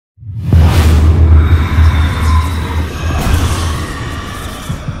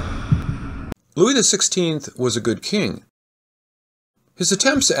Louis XVI was a good king. His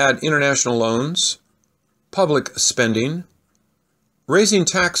attempts at international loans, public spending, raising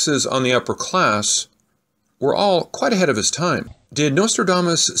taxes on the upper class were all quite ahead of his time. Did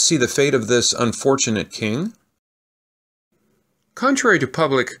Nostradamus see the fate of this unfortunate king? Contrary to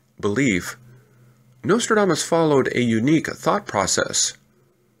public belief, Nostradamus followed a unique thought process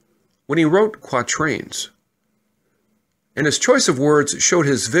when he wrote quatrains, and his choice of words showed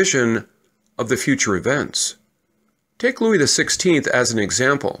his vision of the future events. Take Louis XVI as an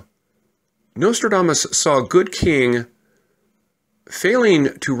example. Nostradamus saw a good king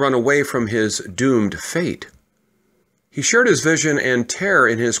failing to run away from his doomed fate. He shared his vision and terror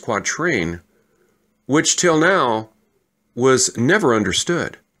in his quatrain, which till now was never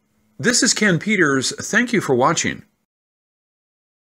understood. This is Ken Peters. Thank you for watching.